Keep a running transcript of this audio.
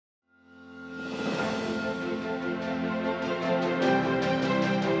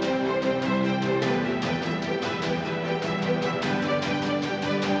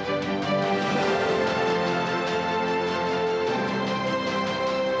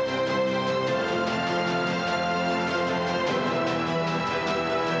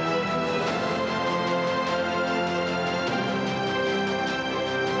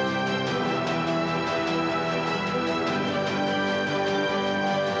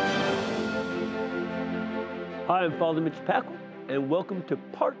Hi, I'm Father Mitch, and welcome to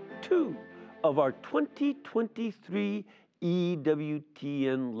part 2 of our 2023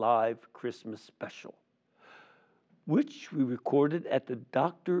 EWTN Live Christmas Special, which we recorded at the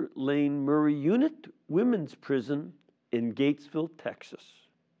Dr. Lane Murray Unit Women's Prison in Gatesville, Texas.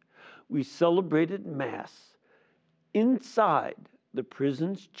 We celebrated Mass inside the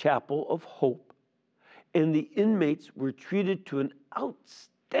prison's Chapel of Hope, and the inmates were treated to an outstanding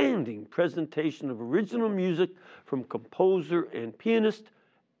presentation of original music from composer and pianist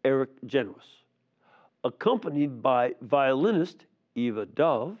Eric Genois, accompanied by violinist Eva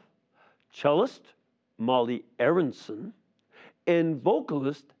Dove, cellist Molly Aronson, and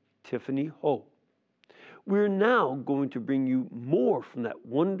vocalist Tiffany Ho. We're now going to bring you more from that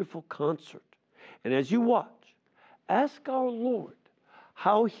wonderful concert. And as you watch, ask our Lord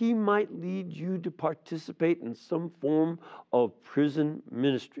how he might lead you to participate in some form of prison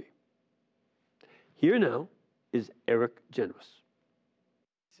ministry. Here now is Eric Genois.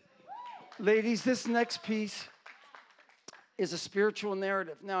 Ladies, this next piece is a spiritual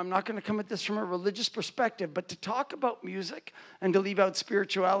narrative. Now, I'm not going to come at this from a religious perspective, but to talk about music and to leave out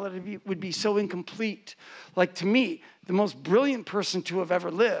spirituality would be so incomplete. Like, to me, the most brilliant person to have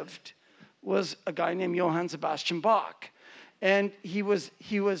ever lived was a guy named Johann Sebastian Bach. And he was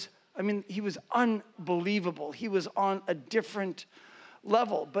unbelievable. He was on a different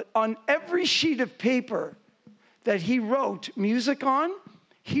level. But on every sheet of paper that he wrote music on,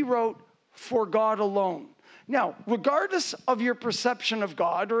 he wrote for God alone. Now, regardless of your perception of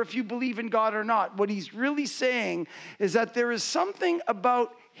God, or if you believe in God or not, what he's really saying is that there is something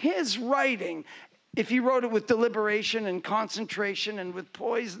about his writing, if he wrote it with deliberation and concentration and with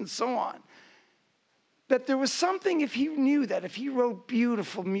poise and so on, that there was something, if he knew that, if he wrote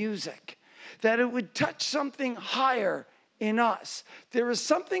beautiful music, that it would touch something higher in us. There is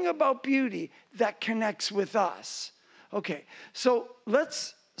something about beauty that connects with us. Okay, so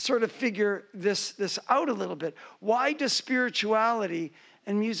let's sort of figure this out a little bit. Why does spirituality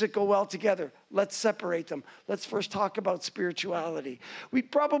and music go well together? Let's separate them. Let's first talk about spirituality. We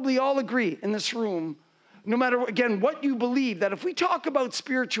probably all agree in this room, no matter, again, what you believe, that if we talk about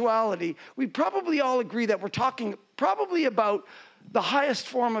spirituality, we probably all agree that we're talking probably about the highest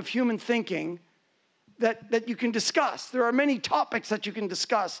form of human thinking that you can discuss. There are many topics that you can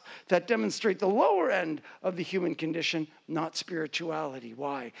discuss that demonstrate the lower end of the human condition, not spirituality.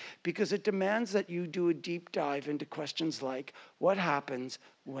 Why? Because it demands that you do a deep dive into questions like, what happens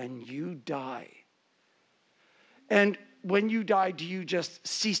when you die? And when you die, do you just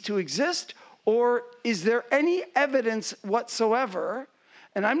cease to exist? Or is there any evidence whatsoever,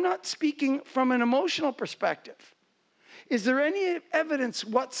 and I'm not speaking from an emotional perspective, is there any evidence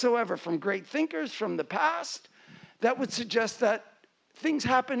whatsoever from great thinkers from the past that would suggest that things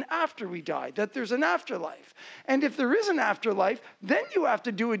happen after we die, that there's an afterlife? And if there is an afterlife, then you have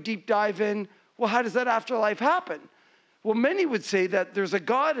to do a deep dive in, well, how does that afterlife happen? Well, many would say that there's a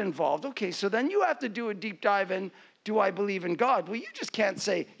God involved. Okay, so then you have to do a deep dive in, do I believe in God? Well, you just can't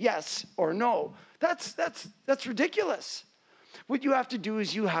say yes or no. That's ridiculous. What you have to do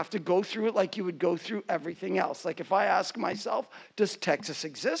is you have to go through it like you would go through everything else. Like if I ask myself, does Texas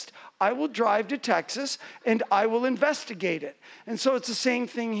exist? I will drive to Texas and I will investigate it. And so it's the same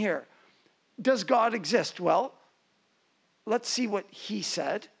thing here. Does God exist? Well, let's see what he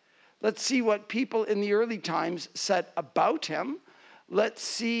said. Let's see what people in the early times said about him. Let's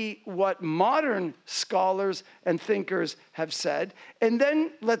see what modern scholars and thinkers have said. And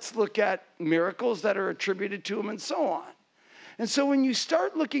then let's look at miracles that are attributed to him and so on. And so when you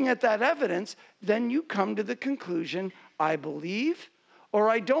start looking at that evidence, then you come to the conclusion, I believe or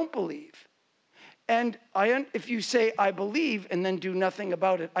I don't believe. And if you say, I believe, and then do nothing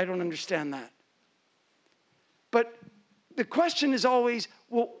about it, I don't understand that. But the question is always,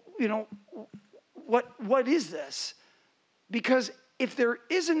 well, what is this? Because if there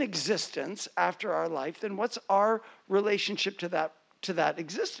is an existence after our life, then what's our relationship to that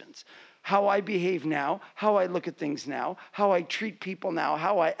existence? How I behave now, how I look at things now, how I treat people now,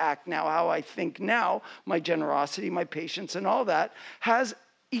 how I act now, how I think now, my generosity, my patience, and all that has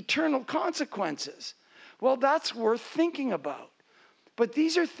eternal consequences. Well, that's worth thinking about. But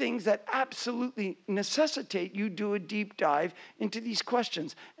these are things that absolutely necessitate you do a deep dive into these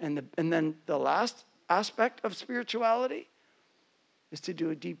questions. And then the last aspect of spirituality is to do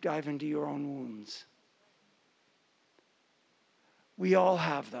a deep dive into your own wounds. We all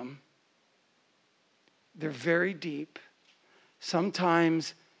have them. They're very deep.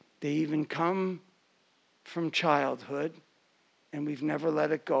 Sometimes they even come from childhood, and we've never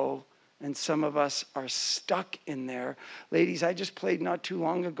let it go. And some of us are stuck in there. Ladies, I just played not too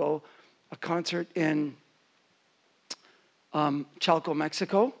long ago a concert in Chalco,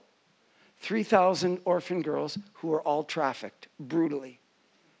 Mexico. 3,000 orphan girls who were all trafficked brutally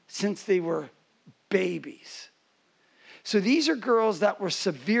since they were babies. So these are girls that were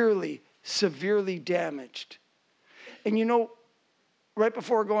severely, severely damaged. And you know, right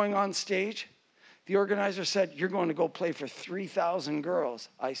before going on stage, the organizer said, "You're going to go play for 3,000 girls."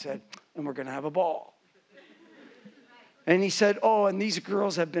 I said, "And we're going to have a ball." And he said, "Oh, and these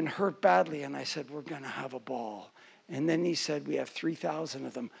girls have been hurt badly." And I said, "We're going to have a ball." And then he said, "We have 3,000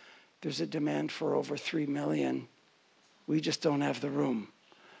 of them. There's a demand for over 3 million. We just don't have the room."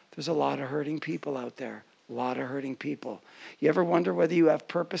 There's a lot of hurting people out there. A lot of hurting people. You ever wonder whether you have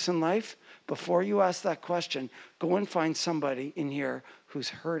purpose in life? Before you ask that question, go and find somebody in here who's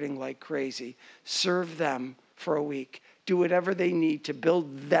hurting like crazy. Serve them for a week. Do whatever they need to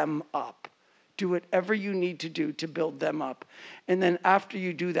build them up. Do whatever you need to do to build them up. And then after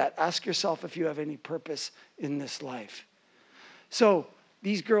you do that, ask yourself if you have any purpose in this life. So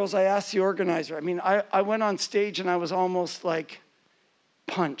these girls, I asked the organizer, I went on stage and I was almost like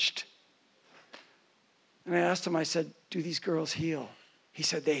punched. And I asked him, I said, "Do these girls heal?" He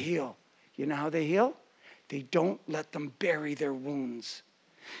said, "They heal." You know how they heal? They don't let them bury their wounds.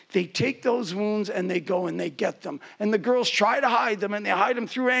 They take those wounds and they go and they get them. And the girls try to hide them, and they hide them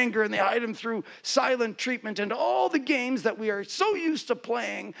through anger, and they hide them through silent treatment and all the games that we are so used to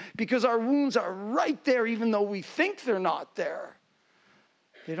playing because our wounds are right there even though we think they're not there.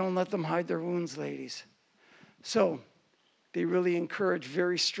 They don't let them hide their wounds, ladies. So they really encourage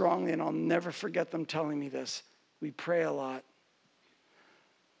very strongly, and I'll never forget them telling me this. We pray a lot.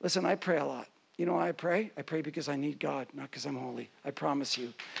 Listen, I pray a lot. You know why I pray? I pray because I need God, not because I'm holy. I promise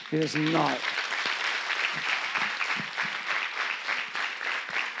you. It is not.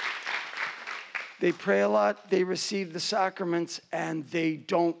 They pray a lot, they receive the sacraments, and they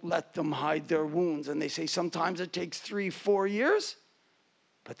don't let them hide their wounds. And they say sometimes it takes 3-4 years,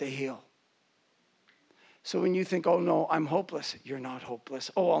 but they heal. So when you think, "Oh no, I'm hopeless," you're not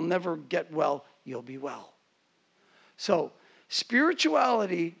hopeless. "Oh, I'll never get well," you'll be well. So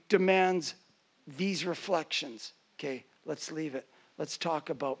spirituality demands these reflections. Okay, let's leave it. Let's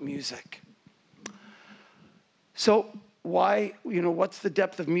talk about music. So why, what's the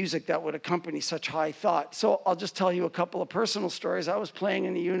depth of music that would accompany such high thought? So I'll just tell you a couple of personal stories. I was playing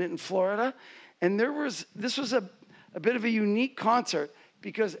in a unit in Florida, and this was a bit of a unique concert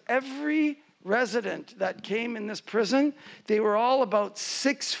because every resident that came in this prison, they were all about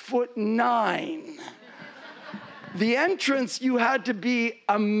 6'9". The entrance, you had to be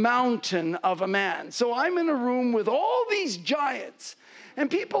a mountain of a man. So I'm in a room with all these giants. And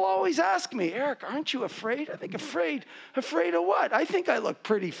people always ask me, "Eric, aren't you afraid?" I think, afraid of what? I think I look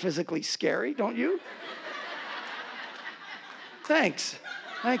pretty physically scary, don't you? Thanks.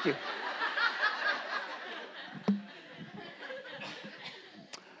 Thank you.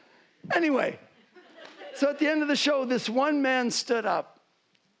 Anyway, so at the end of the show, this one man stood up.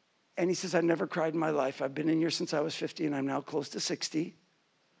 And he says, "I've never cried in my life. I've been in here since I was 50, and I'm now close to 60.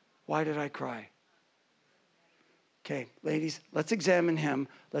 Why did I cry?" Okay, ladies, let's examine him.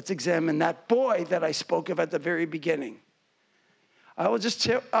 Let's examine that boy that I spoke of at the very beginning. I will just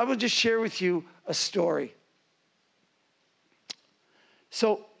share with you a story.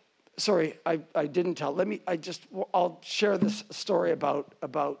 So, sorry, I didn't tell. I'll share this story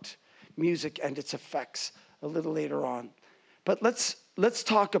about music and its effects a little later on. But let's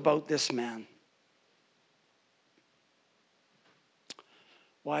talk about this man.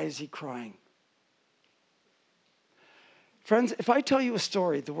 Why is he crying? Friends, if I tell you a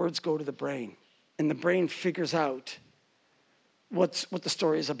story, the words go to the brain, and the brain figures out what the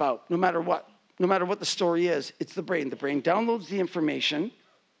story is about. No matter what the story is, it's the brain. The brain downloads the information.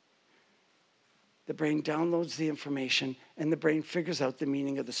 The brain downloads the information, and the brain figures out the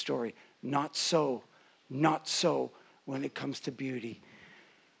meaning of the story. Not so when it comes to beauty.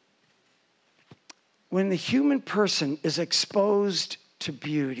 When the human person is exposed to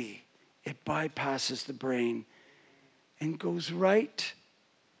beauty, it bypasses the brain and goes right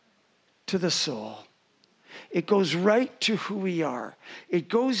to the soul. It goes right to who we are. It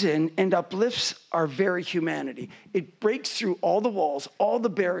goes in and uplifts our very humanity. It breaks through all the walls, all the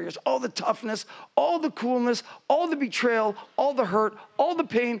barriers, all the toughness, all the coolness, all the betrayal, all the hurt, all the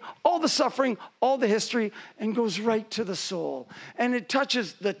pain, all the suffering, all the history, and goes right to the soul. And it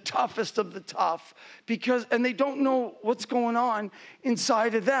touches the toughest of the tough and they don't know what's going on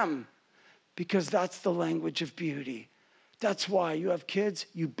inside of them because that's the language of beauty. That's why you have kids,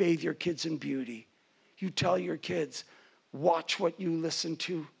 you bathe your kids in beauty. You tell your kids, watch what you listen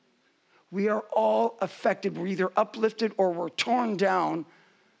to. We are all affected. We're either uplifted or we're torn down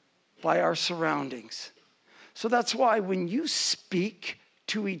by our surroundings. So that's why when you speak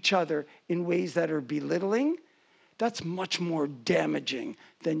to each other in ways that are belittling, that's much more damaging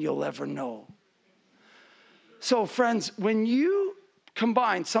than you'll ever know. So friends, when you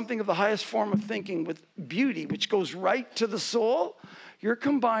combine something of the highest form of thinking with beauty, which goes right to the soul, you're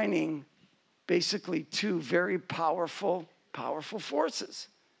combining basically two very powerful forces.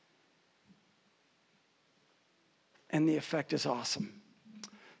 And the effect is awesome.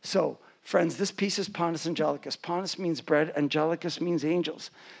 So, friends, this piece is Panis Angelicus. Panis means bread, Angelicus means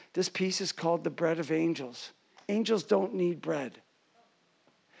angels. This piece is called the bread of angels. Angels don't need bread,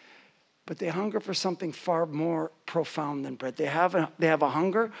 but they hunger for something far more profound than bread. They have a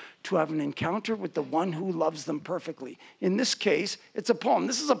hunger to have an encounter with the one who loves them perfectly. In this case, it's a poem.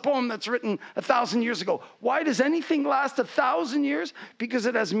 This is a poem that's written 1,000 years ago. Why does anything last 1,000 years? Because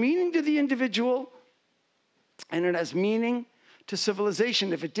it has meaning to the individual, and it has meaning to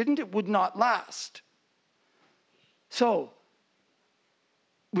civilization. If it didn't, it would not last. So,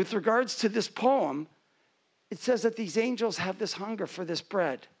 with regards to this poem, it says that these angels have this hunger for this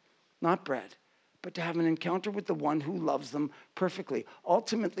bread. Not bread, but to have an encounter with the one who loves them perfectly.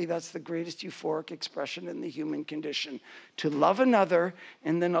 Ultimately, that's the greatest euphoric expression in the human condition. To love another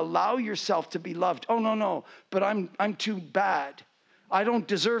and then allow yourself to be loved. Oh, no, but I'm too bad. I don't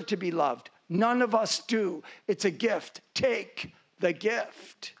deserve to be loved. None of us do. It's a gift. Take the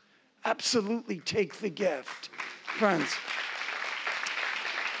gift. Absolutely take the gift. Friends.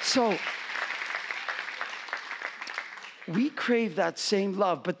 So, we crave that same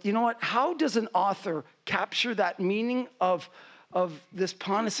love. But you know what? How does an author capture that meaning of this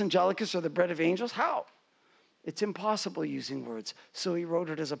Panis Angelicus, or the bread of angels? How? It's impossible using words. So he wrote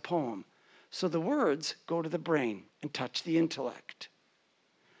it as a poem. So the words go to the brain and touch the intellect.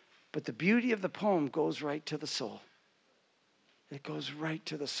 But the beauty of the poem goes right to the soul. It goes right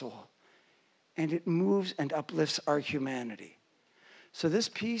to the soul. And it moves and uplifts our humanity. So this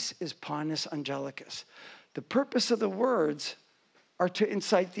piece is Panis Angelicus. The purpose of the words are to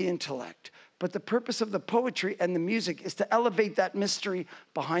incite the intellect. But the purpose of the poetry and the music is to elevate that mystery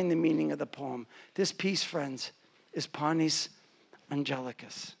behind the meaning of the poem. This piece, friends, is Panis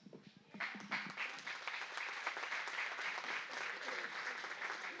Angelicus.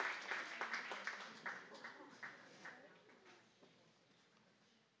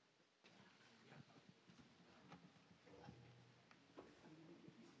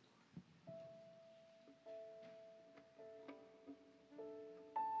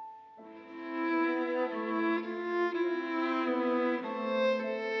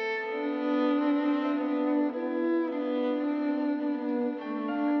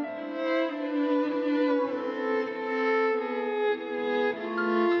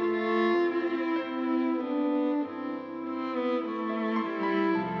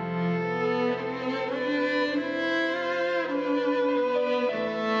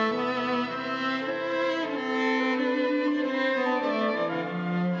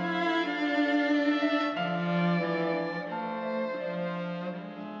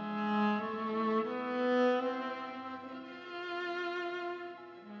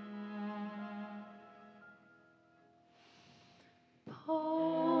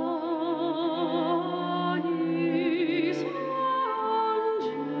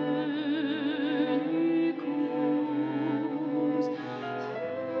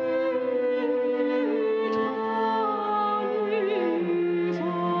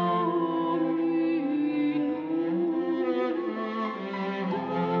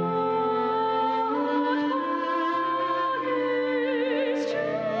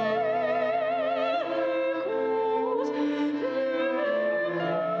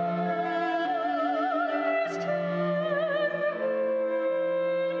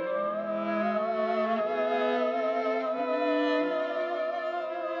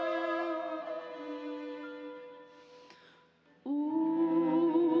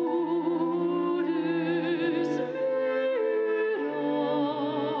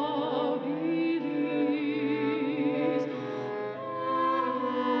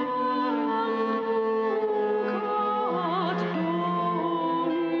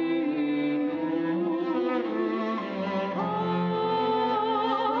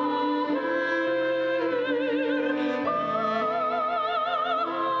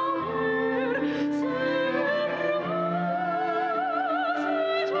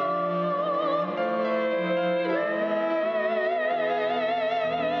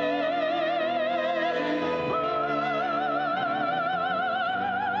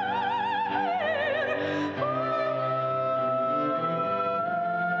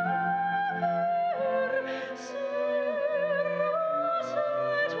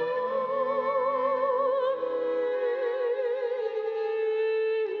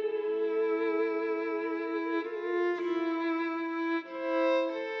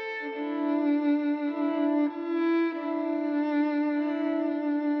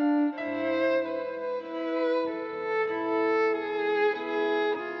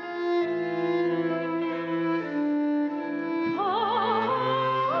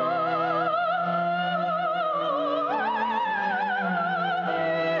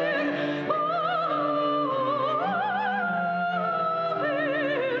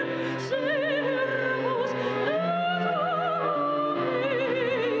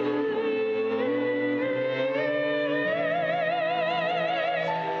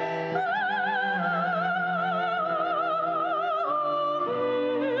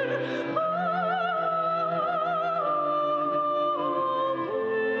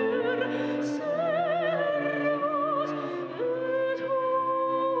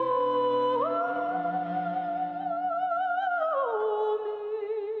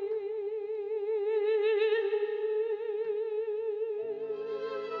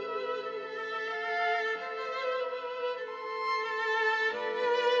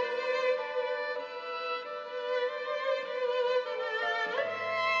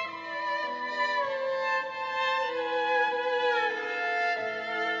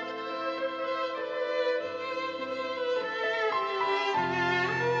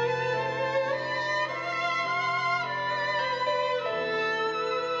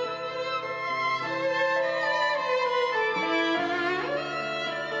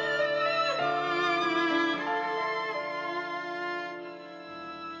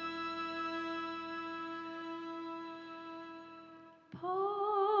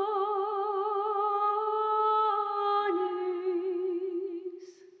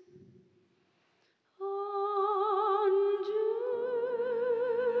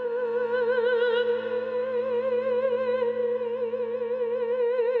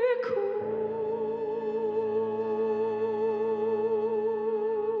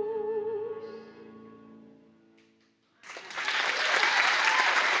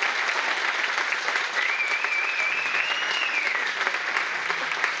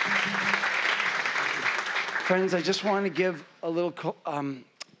 Friends, I just want to give a little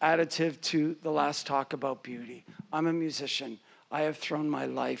additive to the last talk about beauty. I'm a musician. I have thrown my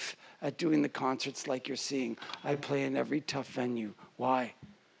life at doing the concerts like you're seeing. I play in every tough venue. Why?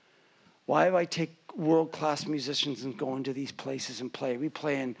 Why do I take world-class musicians and go into these places and play? We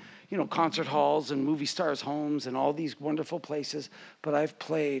play in, concert halls and movie stars' homes and all these wonderful places, but I've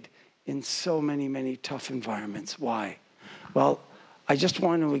played in so many, many tough environments. Why? Well, I just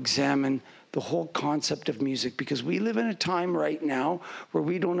want to examine the whole concept of music, because we live in a time right now where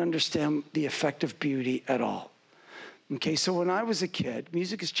we don't understand the effect of beauty at all. Okay, so when I was a kid,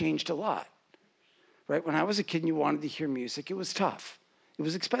 music has changed a lot, right? When I was a kid and you wanted to hear music, it was tough. It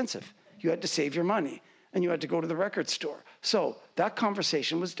was expensive. You had to save your money, and you had to go to the record store. So that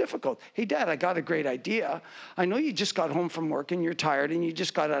conversation was difficult. Hey, Dad, I got a great idea. I know you just got home from work and you're tired and you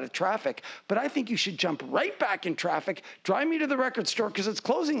just got out of traffic, but I think you should jump right back in traffic, drive me to the record store because it's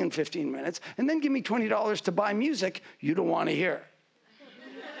closing in 15 minutes, and then give me $20 to buy music you don't want to hear.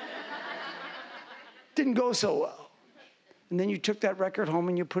 Didn't go so well. And then you took that record home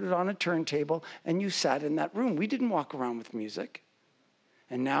and you put it on a turntable and you sat in that room. We didn't walk around with music.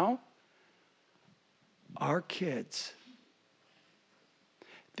 And now, our kids,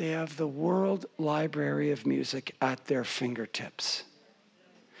 they have the World Library of Music at their fingertips.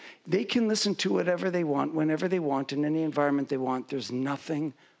 They can listen to whatever they want, whenever they want, in any environment they want. There's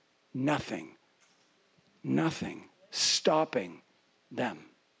nothing stopping them.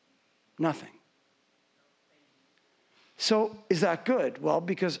 Nothing. So is that good? Well,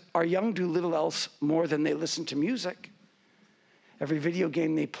 because our young do little else more than they listen to music. Every video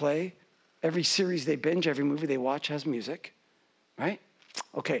game they play, every series they binge, every movie they watch has music, right?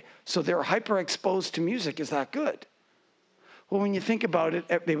 Okay, so they're hyper-exposed to music. Is that good? Well, when you think about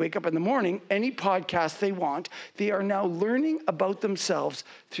it, they wake up in the morning, any podcast they want, they are now learning about themselves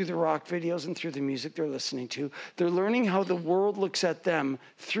through the rock videos and through the music they're listening to. They're learning how the world looks at them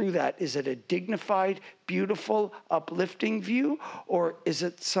through that. Is it a dignified, beautiful, uplifting view, or is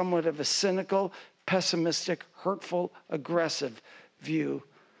it somewhat of a cynical, pessimistic, hurtful, aggressive view?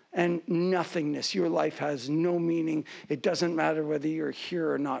 And nothingness. Your life has no meaning. It doesn't matter whether you're here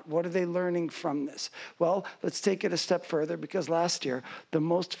or not. What are they learning from this? Well, let's take it a step further, because last year, the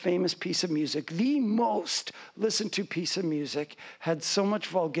most famous piece of music, the most listened to piece of music, had so much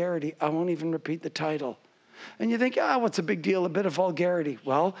vulgarity, I won't even repeat the title. And you think, what's a big deal, a bit of vulgarity?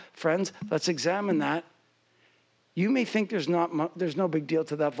 Well, friends, let's examine that. You may think there's no big deal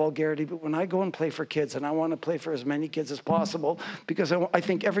to that vulgarity, but when I go and play for kids, and I want to play for as many kids as possible, because I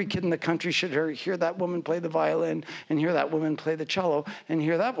think every kid in the country should hear that woman play the violin, and hear that woman play the cello, and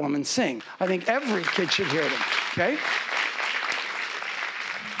hear that woman sing. I think every kid should hear them, okay?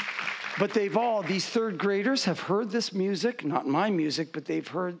 But these third graders have heard this music, not my music, but they've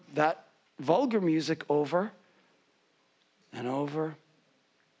heard that vulgar music over and over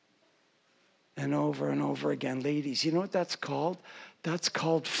and over and over again. Ladies, you know what that's called? That's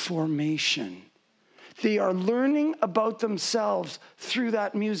called formation. They are learning about themselves through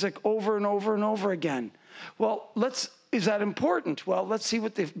that music over and over and over again. Well, is that important? Well, let's see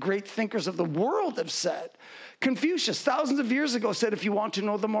what the great thinkers of the world have said. Confucius, thousands of years ago, said, if you want to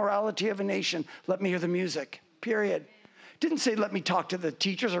know the morality of a nation, let me hear the music, period. Didn't say, let me talk to the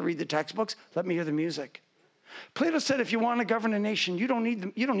teachers or read the textbooks. Let me hear the music. Plato said, if you want to govern a nation, you don't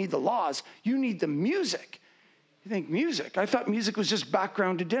need the laws. You need the music. You think, music? I thought music was just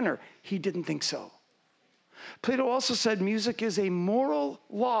background to dinner. He didn't think so. Plato also said music is a moral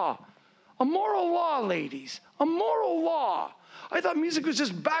law. A moral law, ladies. A moral law. I thought music was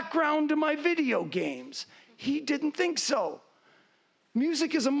just background to my video games. He didn't think so.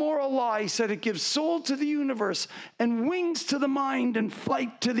 Music is a moral law. He said it gives soul to the universe and wings to the mind and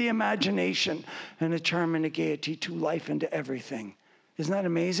flight to the imagination and a charm and a gaiety to life and to everything. Isn't that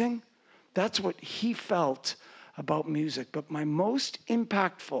amazing? That's what he felt about music. But my most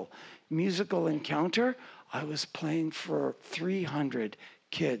impactful musical encounter, I was playing for 300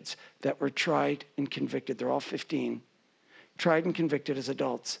 kids that were tried and convicted. They're all 15. Tried and convicted as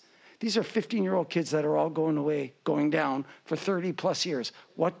adults. These are 15-year-old kids that are all going down for 30 plus years.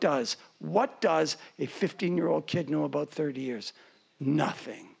 What does a 15-year-old kid know about 30 years?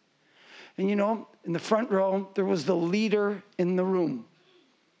 Nothing. And you know, in the front row, there was the leader in the room.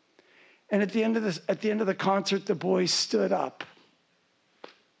 And at the end of the concert, the boy stood up.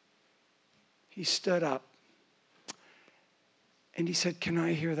 He stood up. And he said, "Can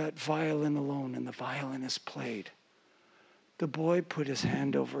I hear that violin alone?" And the violinist played. The boy put his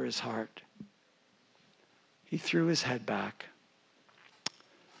hand over his heart. He threw his head back.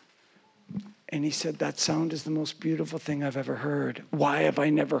 And he said, "That sound is the most beautiful thing I've ever heard. Why have I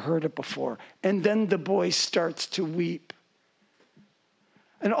never heard it before?" And then the boy starts to weep.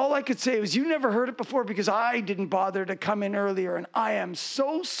 And all I could say was, "You never heard it before because I didn't bother to come in earlier. And I am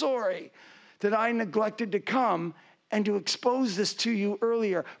so sorry that I neglected to come and to expose this to you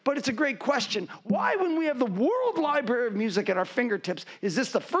earlier." But it's a great question. Why, when we have the World Library of Music at our fingertips, is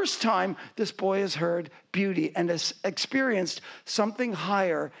this the first time this boy has heard beauty and has experienced something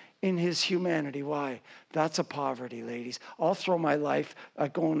higher in his humanity? Why? That's a poverty, ladies. I'll throw my life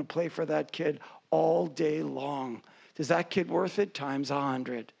at going to play for that kid all day long. Is that kid worth it? Times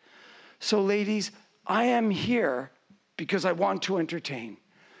 100. So, ladies, I am here because I want to entertain.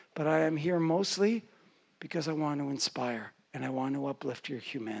 But I am here mostly because I want to inspire and I want to uplift your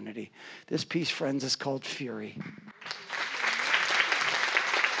humanity. This piece, friends, is called Fury.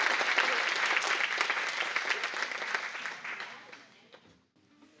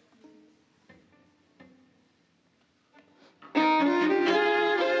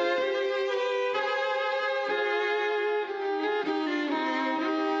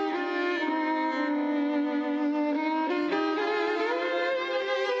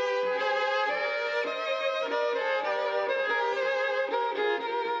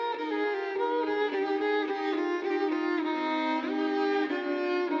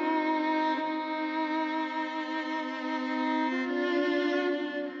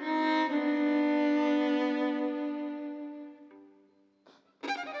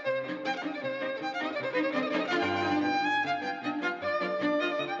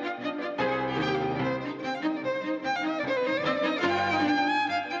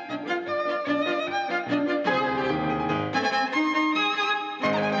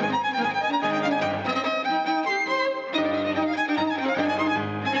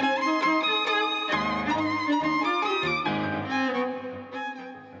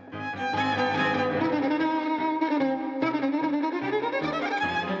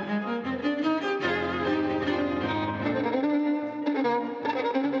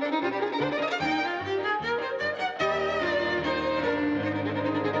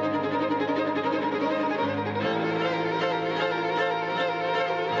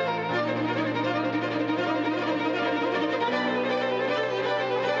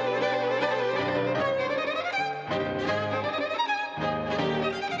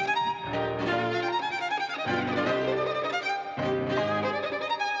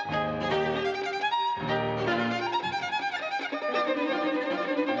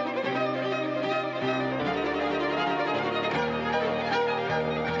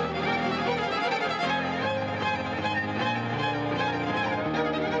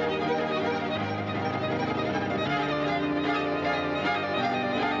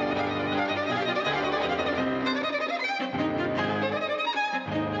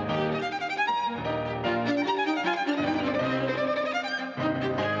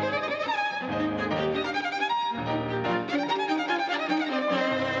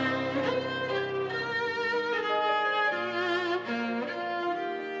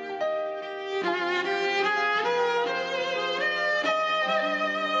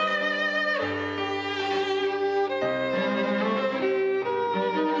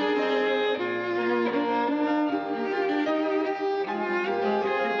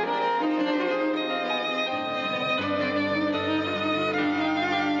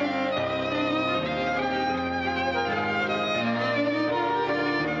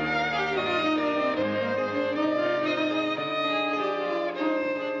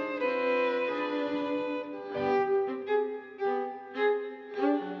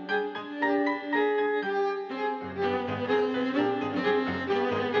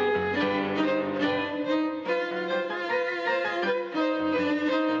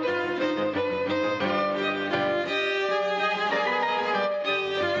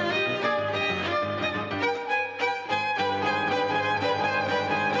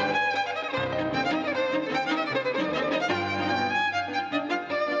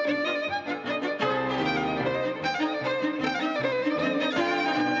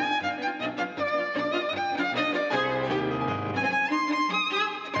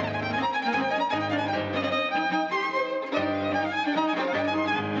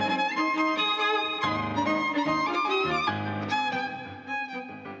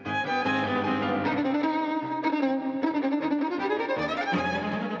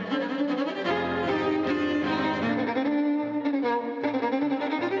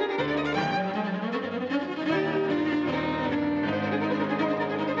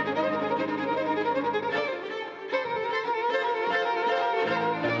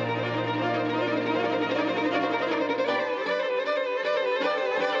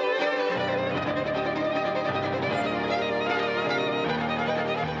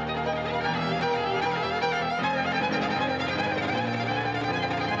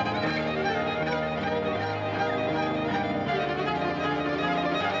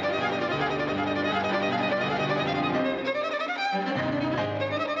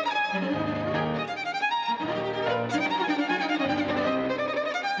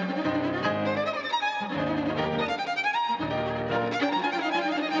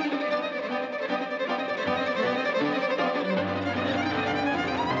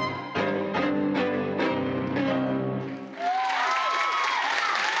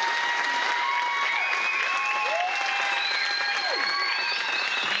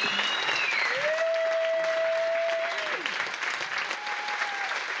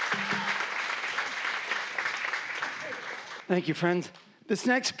 Thank you, friends. This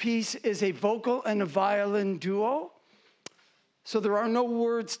next piece is a vocal and a violin duo. So there are no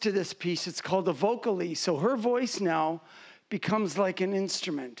words to this piece. It's called a vocally. So her voice now becomes like an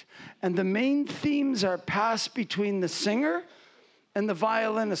instrument. And the main themes are passed between the singer and the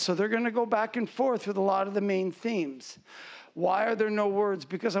violinist. So they're going to go back and forth with a lot of the main themes. Why are there no words?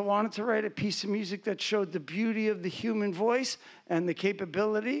 Because I wanted to write a piece of music that showed the beauty of the human voice and the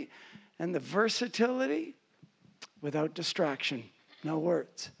capability and the versatility without distraction. No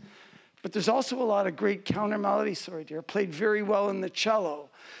words. But there's also a lot of great counter melody, sorry dear, played very well in the cello.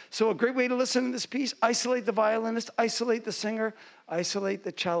 So a great way to listen to this piece, isolate the violinist, isolate the singer, isolate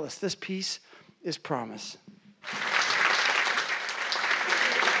the cellist. This piece is Promise.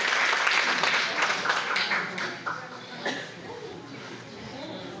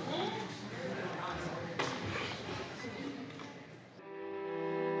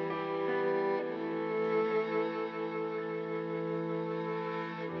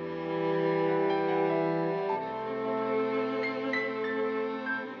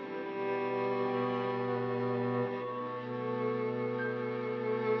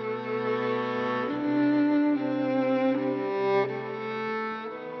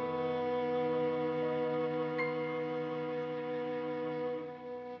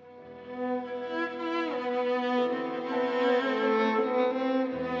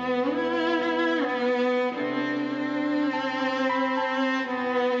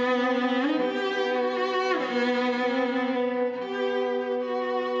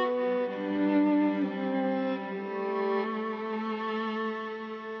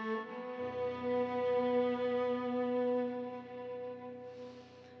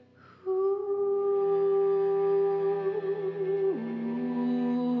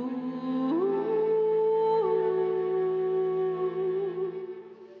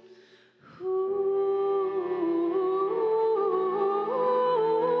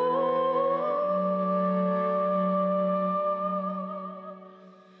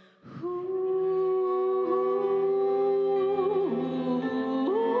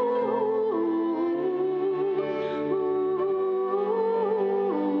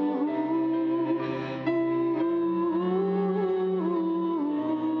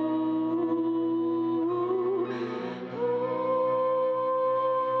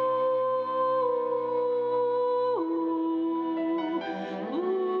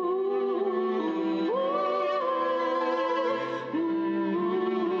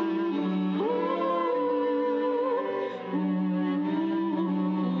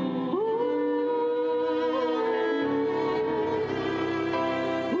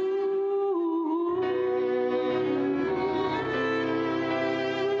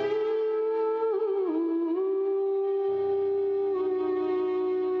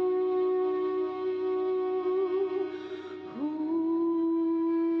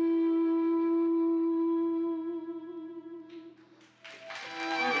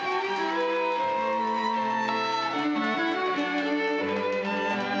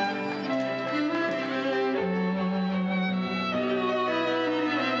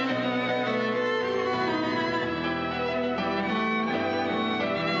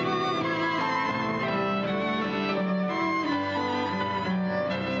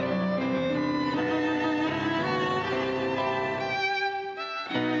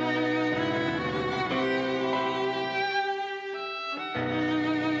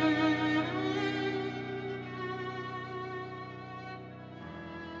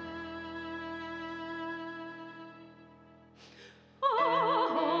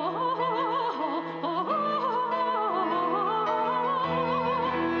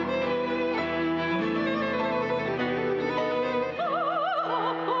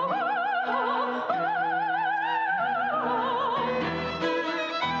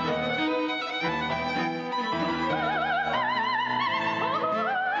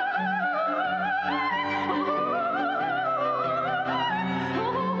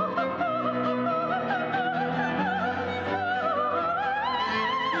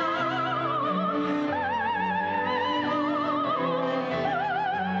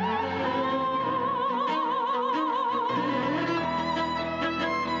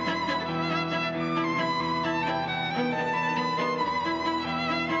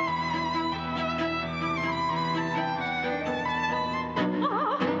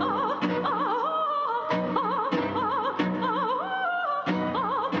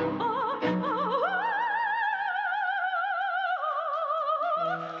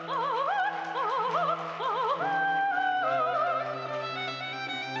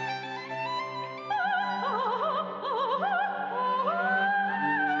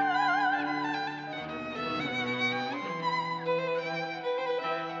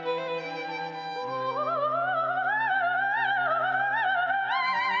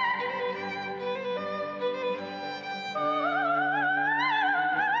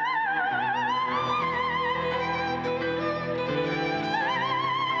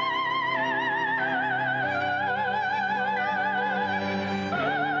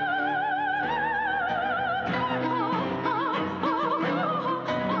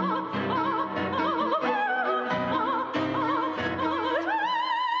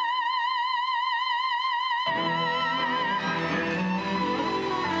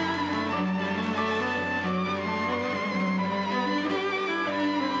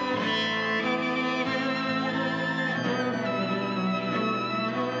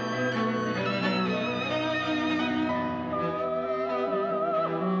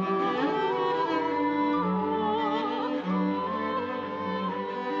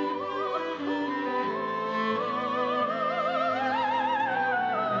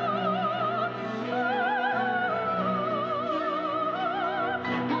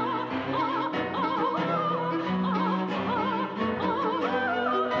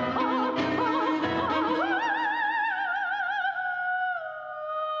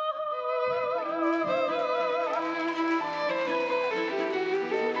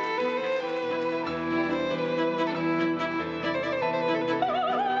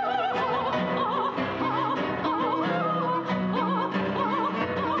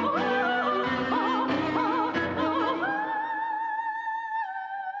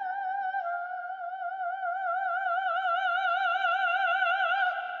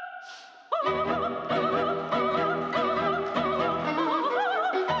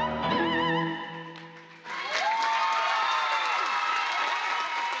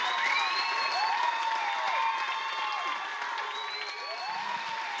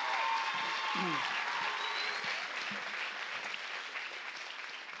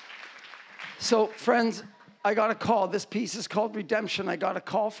 So, friends, I got a call. This piece is called Redemption. I got a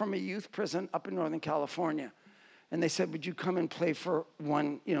call from a youth prison up in Northern California. And they said, would you come and play for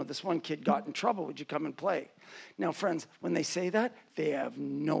one, this one kid got in trouble. Would you come and play? Now, friends, when they say that, they have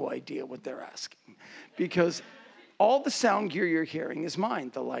no idea what they're asking. Because all the sound gear you're hearing is mine.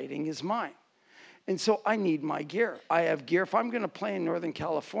 The lighting is mine. And so I need my gear. I have gear. If I'm going to play in Northern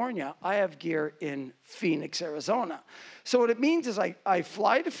California, I have gear in Phoenix, Arizona. So what it means is I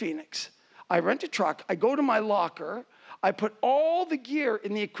fly to Phoenix. I rent a truck, I go to my locker, I put all the gear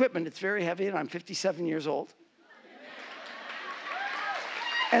in the equipment. It's very heavy, and I'm 57 years old.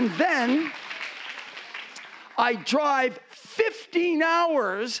 And then I drive 15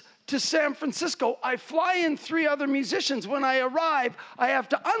 hours to San Francisco. I fly in 3 other musicians. When I arrive, I have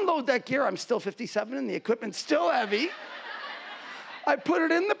to unload that gear. I'm still 57, and the equipment's still heavy. I put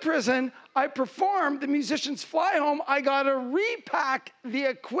it in the prison. I perform. The musicians fly home. I got to repack the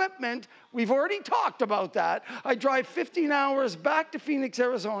equipment. We've already talked about that. I drive 15 hours back to Phoenix,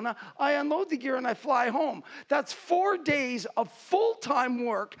 Arizona. I unload the gear and I fly home. That's 4 days of full-time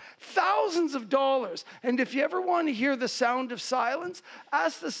work, thousands of dollars. And if you ever want to hear the sound of silence,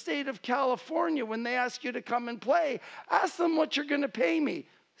 ask the state of California when they ask you to come and play. Ask them what you're going to pay me.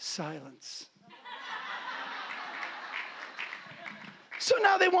 Silence. So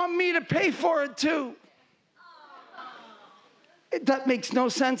now they want me to pay for it too. That makes no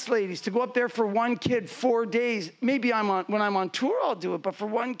sense, ladies, to go up there for one kid 4 days. Maybe when I'm on tour, I'll do it. But for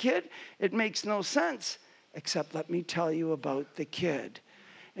one kid, it makes no sense. Except let me tell you about the kid.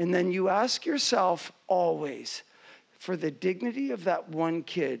 And then you ask yourself always, for the dignity of that one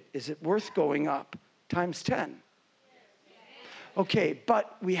kid, is it worth going up times 10? Okay,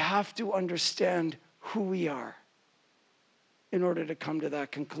 but we have to understand who we are in order to come to that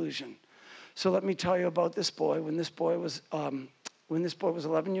conclusion. So let me tell you about this boy. When this boy was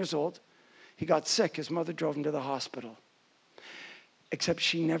 11 years old, he got sick. His mother drove him to the hospital. Except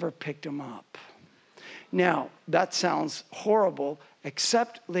she never picked him up. Now, that sounds horrible,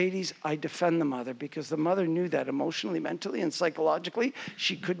 except, ladies, I defend the mother because the mother knew that emotionally, mentally, and psychologically,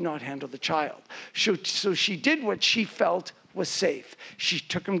 she could not handle the child. So she did what she felt was safe. She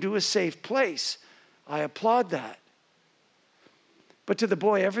took him to a safe place. I applaud that. But to the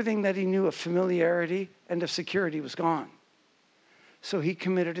boy, everything that he knew of familiarity and of security was gone. So he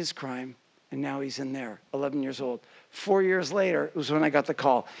committed his crime, and now he's in there, 11 years old. 4 years later, it was when I got the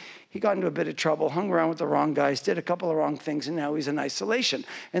call. He got into a bit of trouble, hung around with the wrong guys, did a couple of wrong things, and now he's in isolation.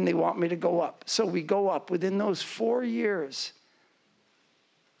 And they want me to go up. So we go up. Within those 4 years,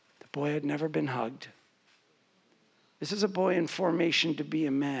 the boy had never been hugged. This is a boy in formation to be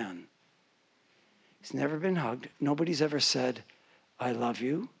a man. He's never been hugged. Nobody's ever said, I love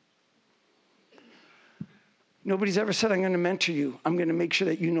you. Nobody's ever said, I'm going to mentor you. I'm going to make sure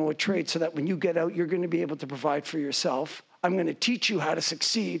that you know a trade so that when you get out, you're going to be able to provide for yourself. I'm going to teach you how to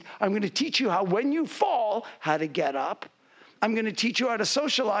succeed. I'm going to teach you how, when you fall, how to get up. I'm going to teach you how to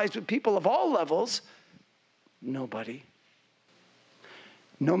socialize with people of all levels. Nobody.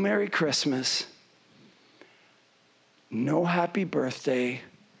 No Merry Christmas. No happy birthday.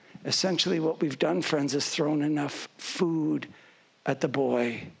 Essentially what we've done, friends, is thrown enough food at the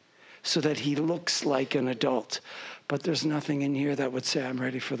boy so that he looks like an adult. But there's nothing in here that would say, I'm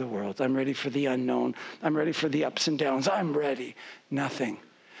ready for the world. I'm ready for the unknown. I'm ready for the ups and downs. I'm ready. Nothing.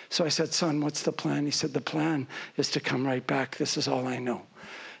 So I said, son, what's the plan? He said, the plan is to come right back. This is all I know.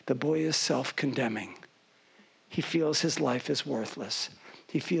 The boy is self-condemning. He feels his life is worthless.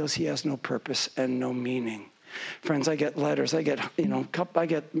 He feels he has no purpose and no meaning. Friends, I get letters. I get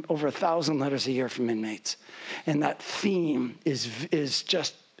over 1,000 letters a year from inmates. And that theme is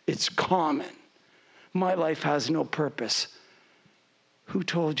just, it's common. My life has no purpose. Who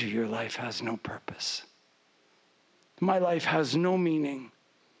told you your life has no purpose? My life has no meaning.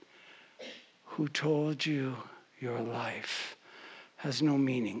 Who told you your life has no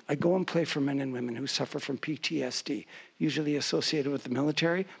meaning? I go and play for men and women who suffer from PTSD, usually associated with the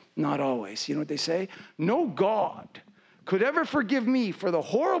military. Not always. You know what they say? No God could ever forgive me for the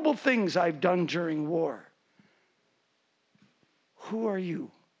horrible things I've done during war. Who are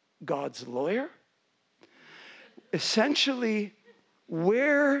you? God's lawyer? Essentially,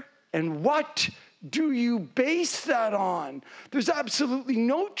 where and what do you base that on? There's absolutely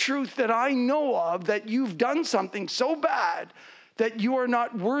no truth that I know of that you've done something so bad that you are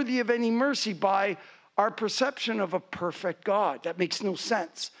not worthy of any mercy by our perception of a perfect God. That makes no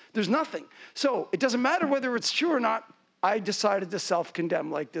sense. There's nothing. So it doesn't matter whether it's true or not. I decided to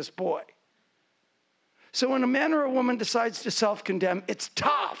self-condemn like this boy. So when a man or a woman decides to self-condemn, it's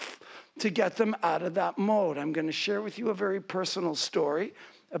tough to get them out of that mode. I'm going to share with you a very personal story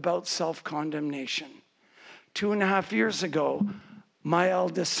about self-condemnation. 2.5 years ago, my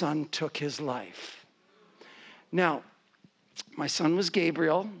eldest son took his life. Now, my son was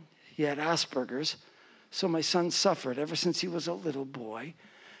Gabriel. He had Asperger's. So my son suffered ever since he was a little boy.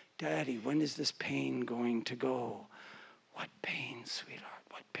 Daddy, when is this pain going to go? What pain, sweetheart?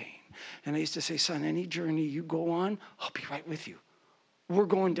 What pain? And I used to say, son, any journey you go on, I'll be right with you. We're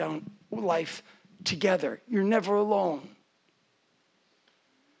going down life together. You're never alone.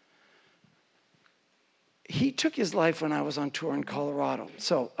 He took his life when I was on tour in Colorado.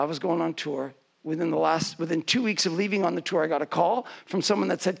 So I was going on tour. Within 2 weeks of leaving on the tour, I got a call from someone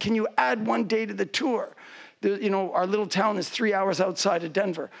that said, can you add one day to the tour? Our little town is 3 hours outside of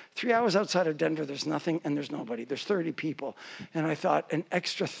Denver. 3 hours outside of Denver, there's nothing and there's nobody. There's 30 people. And I thought an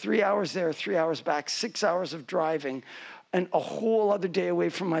extra 3 hours there, 3 hours back, 6 hours of driving, and a whole other day away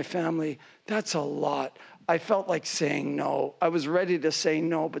from my family, that's a lot. I felt like saying no. I was ready to say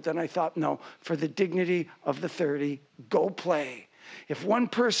no, but then I thought, no, for the dignity of the 30, go play. If one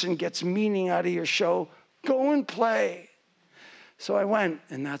person gets meaning out of your show, go and play. So I went,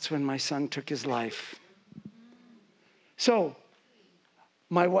 and that's when my son took his life. So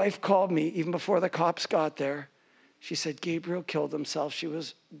my wife called me even before the cops got there. She said, Gabriel killed himself. She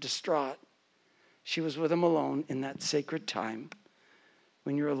was distraught. She was with him alone in that sacred time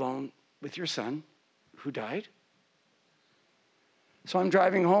when you're alone with your son who died. So I'm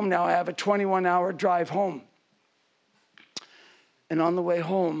driving home now. I have a 21-hour drive home. And on the way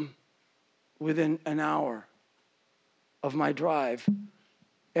home, within an hour of my drive,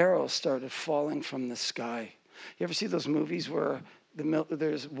 arrows started falling from the sky. You ever see those movies where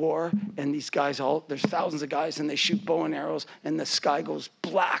there's war and these guys, there's thousands of guys and they shoot bow and arrows and the sky goes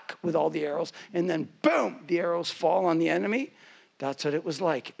black with all the arrows and then boom, the arrows fall on the enemy? That's what it was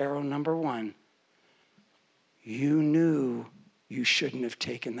like. Arrow number 1. You knew you shouldn't have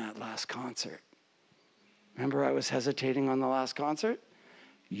taken that last concert. Remember I was hesitating on the last concert?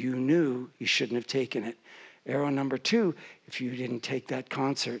 You knew you shouldn't have taken it. Arrow number 2, if you didn't take that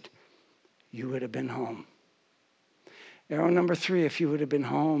concert, you would have been home. Arrow number 3, if you would have been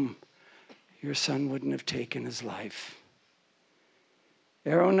home, your son wouldn't have taken his life.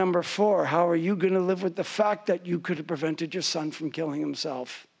 Arrow number 4, how are you going to live with the fact that you could have prevented your son from killing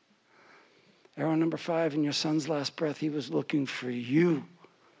himself? Arrow number 5, in your son's last breath, he was looking for you,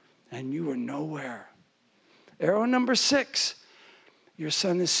 and you were nowhere. Arrow number 6, your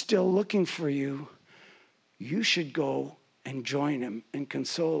son is still looking for you. You should go and join him and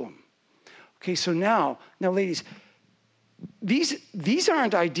console him. Okay, so now ladies, these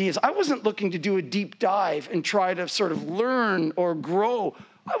aren't ideas. I wasn't looking to do a deep dive and try to sort of learn or grow.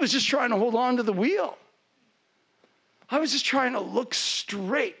 I was just trying to hold on to the wheel. I was just trying to look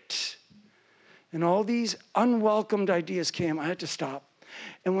straight. And all these unwelcomed ideas came. I had to stop.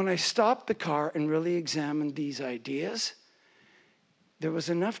 And when I stopped the car and really examined these ideas, there was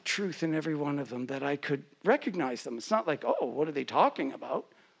enough truth in every one of them that I could recognize them. It's not like, oh, what are they talking about?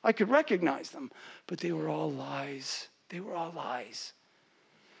 I could recognize them. But they were all lies. They were all lies.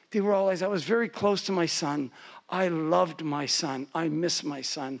 They were all lies. I was very close to my son. I loved my son. I miss my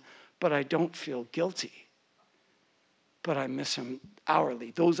son. But I don't feel guilty. But I miss him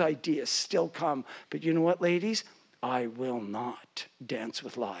hourly. Those ideas still come. But you know what, ladies? I will not dance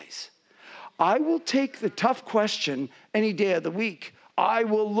with lies. I will take the tough question any day of the week. I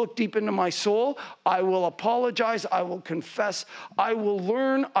will look deep into my soul. I will apologize. I will confess. I will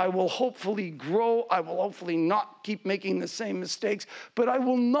learn. I will hopefully grow. I will hopefully not keep making the same mistakes. But I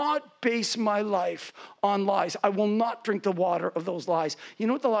will not base my life on lies. I will not drink the water of those lies. You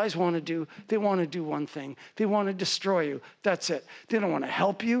know what the lies want to do? They want to do one thing. They want to destroy you. That's it. They don't want to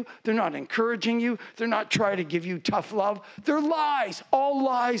help you. They're not encouraging you. They're not trying to give you tough love. They're lies. All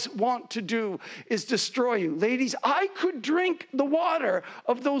lies want to do is destroy you. Ladies, I could drink the water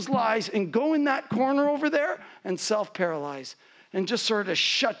of those lies and go in that corner over there and self-paralyze and just sort of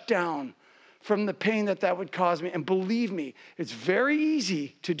shut down from the pain that would cause me. And believe me, it's very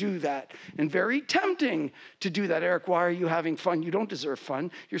easy to do that and very tempting to do that. Eric, why are you having fun? You don't deserve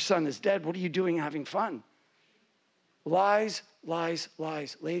fun. Your son is dead. What are you doing having fun? Lies, lies,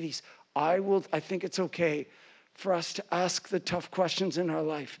 lies. Ladies, I think it's okay for us to ask the tough questions in our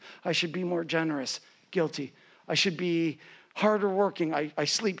life. I should be more generous. Guilty. I should be harder working. I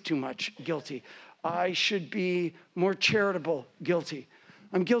sleep too much. Guilty. I should be more charitable. Guilty.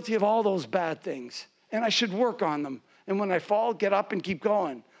 I'm guilty of all those bad things, and I should work on them. And when I fall, get up and keep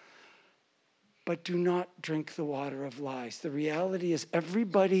going. But do not drink the water of lies. The reality is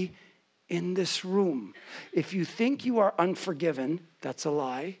everybody in this room, if you think you are unforgiven, that's a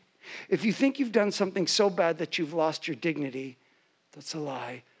lie. If you think you've done something so bad that you've lost your dignity, that's a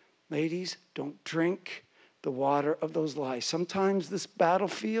lie. Ladies, don't drink the water of those lies. Sometimes this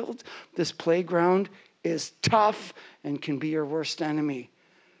battlefield, this playground is tough and can be your worst enemy.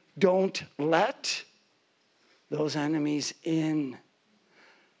 Don't let those enemies in.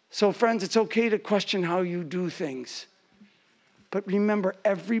 So friends, it's okay to question how you do things. But remember,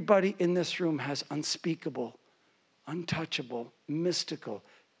 everybody in this room has unspeakable, untouchable, mystical,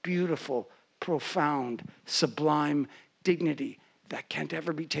 beautiful, profound, sublime dignity that can't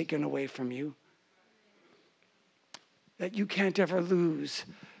ever be taken away from you. That you can't ever lose.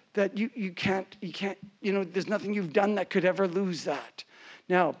 That you can't, there's nothing you've done that could ever lose that.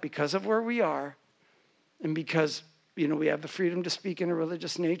 Now, because of where we are, and because, we have the freedom to speak in a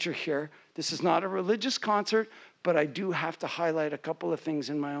religious nature here, this is not a religious concert, but I do have to highlight a couple of things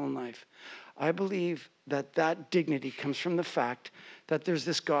in my own life. I believe that dignity comes from the fact that there's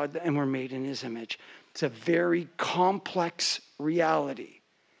this God and we're made in his image. It's a very complex reality.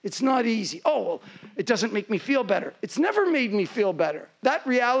 It's not easy. Oh, well, it doesn't make me feel better. It's never made me feel better. That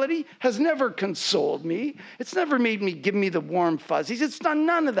reality has never consoled me. It's never made me give me the warm fuzzies. It's done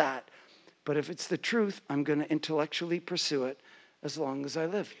none of that. But if it's the truth, I'm going to intellectually pursue it as long as I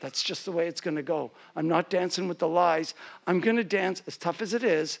live. That's just the way it's going to go. I'm not dancing with the lies. I'm going to dance, as tough as it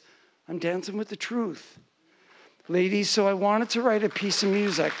is, I'm dancing with the truth. Ladies, so I wanted to write a piece of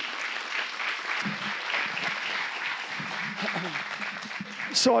music.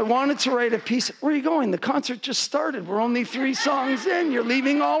 Where are you going? The concert just started. We're only 3 songs in. You're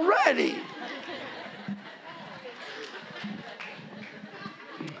leaving already.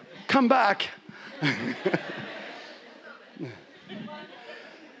 Come back.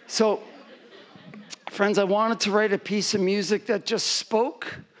 So, friends, I wanted to write a piece of music that just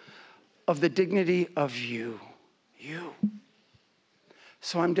spoke of the dignity of you. You.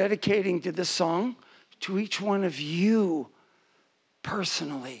 So I'm dedicating to this song to each one of you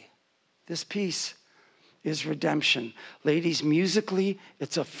personally. This piece is redemption. Ladies, musically,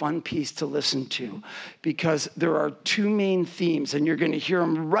 it's a fun piece to listen to because there are 2 main themes, and you're going to hear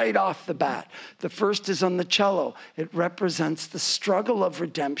them right off the bat. The first is on the cello. It represents the struggle of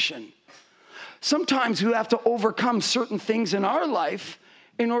redemption. Sometimes we have to overcome certain things in our life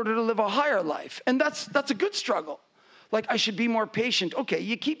in order to live a higher life, and that's a good struggle. Like, I should be more patient. Okay,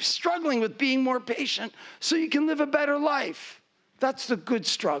 you keep struggling with being more patient so you can live a better life. That's the good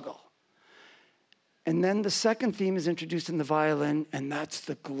struggle. And then the second theme is introduced in the violin, and that's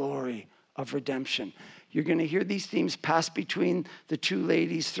the glory of redemption. You're going to hear these themes pass between the 2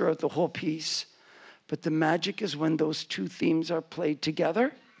 ladies throughout the whole piece. But the magic is when those 2 themes are played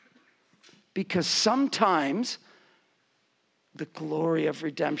together, because sometimes the glory of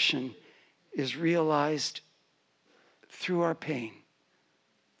redemption is realized through our pain,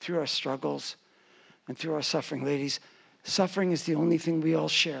 through our struggles, and through our suffering. Ladies, suffering is the only thing we all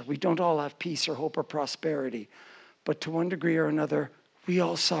share. We don't all have peace or hope or prosperity. But to one degree or another, we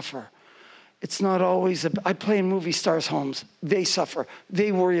all suffer. It's not always, I play in movie stars' homes. They suffer.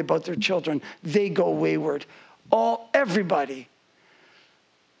 They worry about their children. They go wayward. Everybody.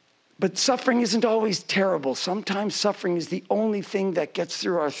 But suffering isn't always terrible. Sometimes suffering is the only thing that gets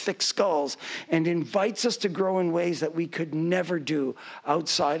through our thick skulls and invites us to grow in ways that we could never do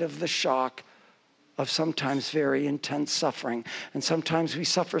outside of the shock of sometimes very intense suffering. And sometimes we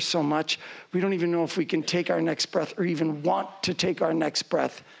suffer so much, we don't even know if we can take our next breath or even want to take our next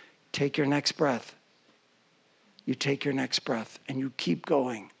breath. Take your next breath. You take your next breath and you keep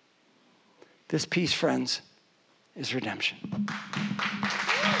going. This piece, friends, is redemption.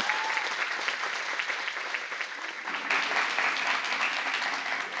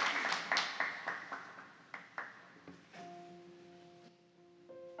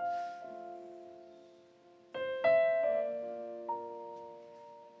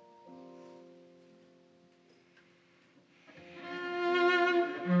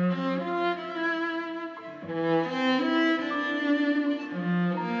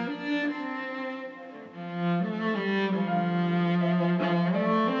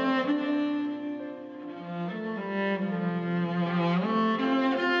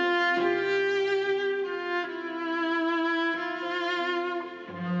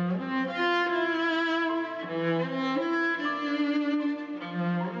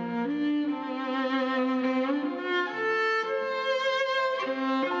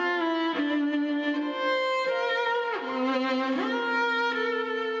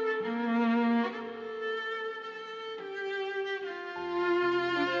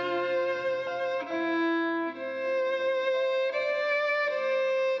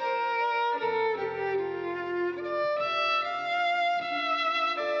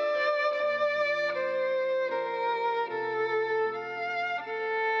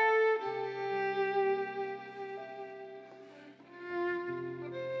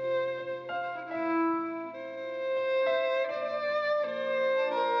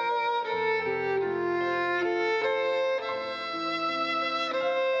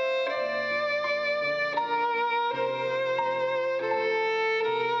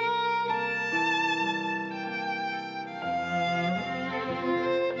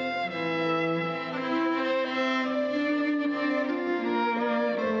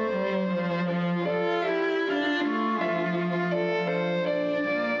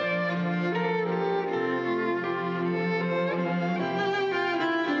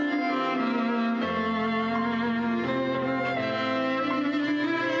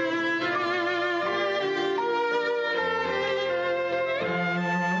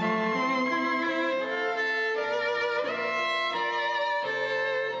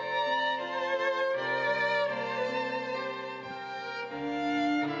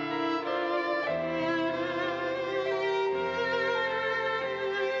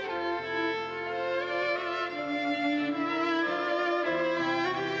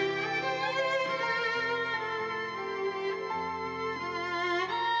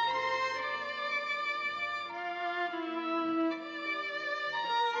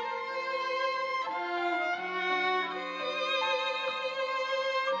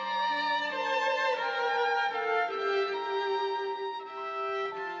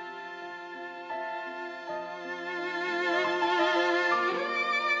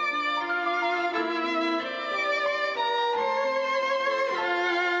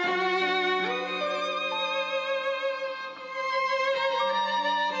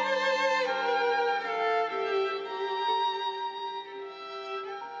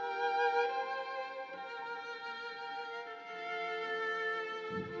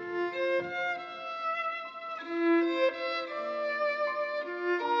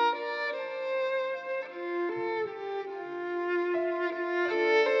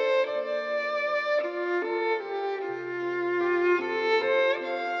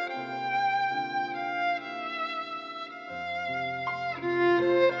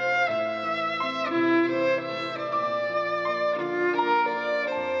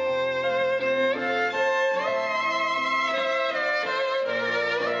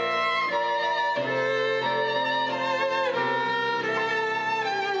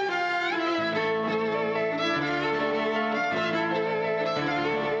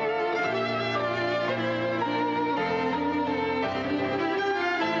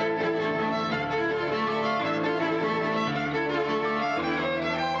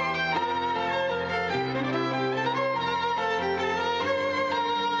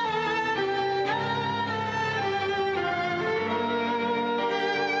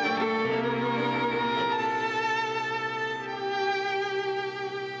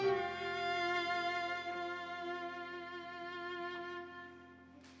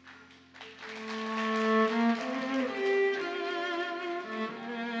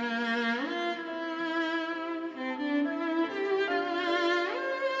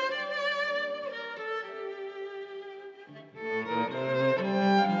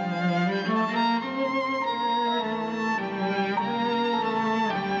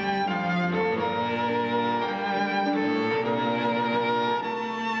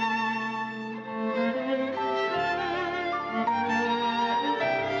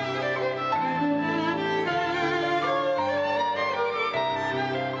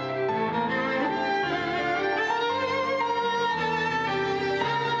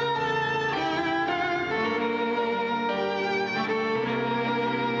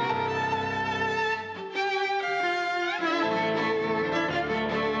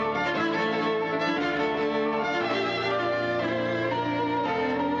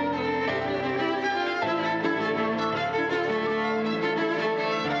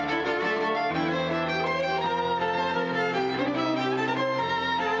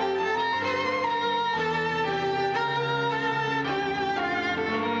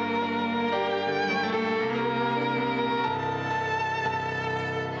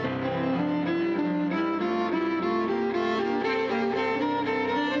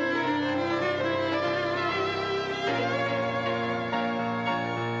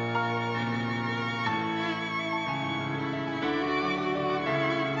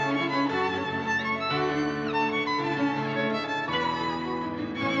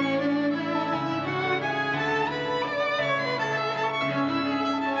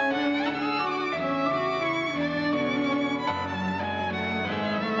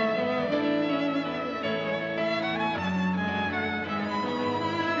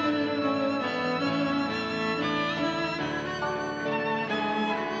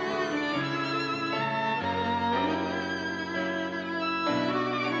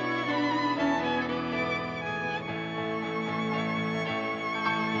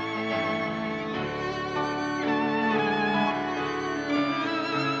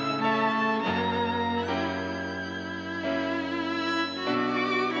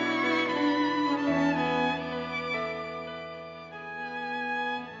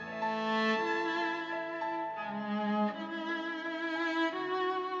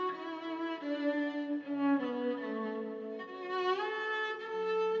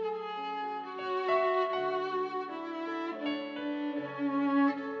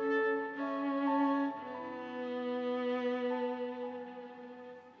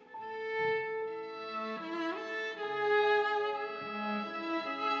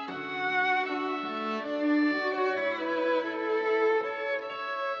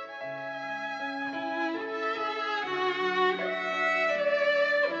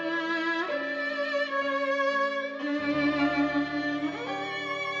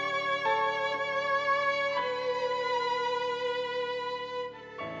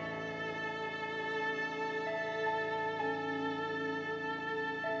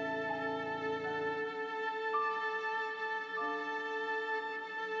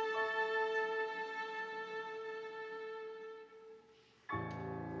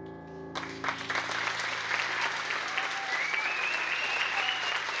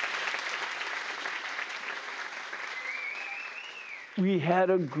 We had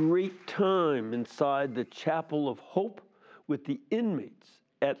a great time inside the Chapel of Hope with the inmates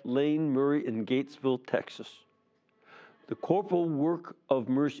at Lane Murray in Gatesville, Texas. The corporal work of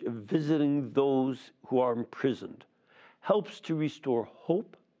mercy of visiting those who are imprisoned helps to restore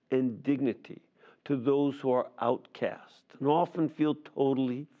hope and dignity to those who are outcast and often feel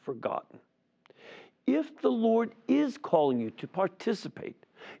totally forgotten. If the Lord is calling you to participate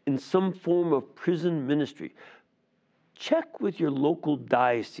in some form of prison ministry, check with your local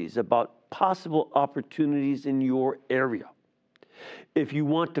diocese about possible opportunities in your area. If you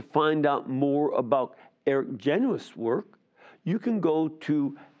want to find out more about Eric Genuis' work, you can go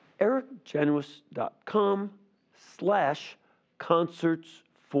to ericgenuis.com/concerts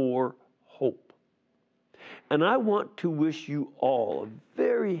for hope. And I want to wish you all a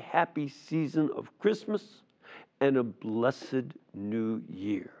very happy season of Christmas and a blessed new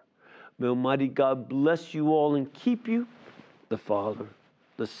year. May Almighty God bless you all and keep you, the Father,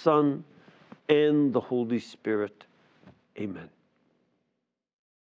 the Son, and the Holy Spirit. Amen.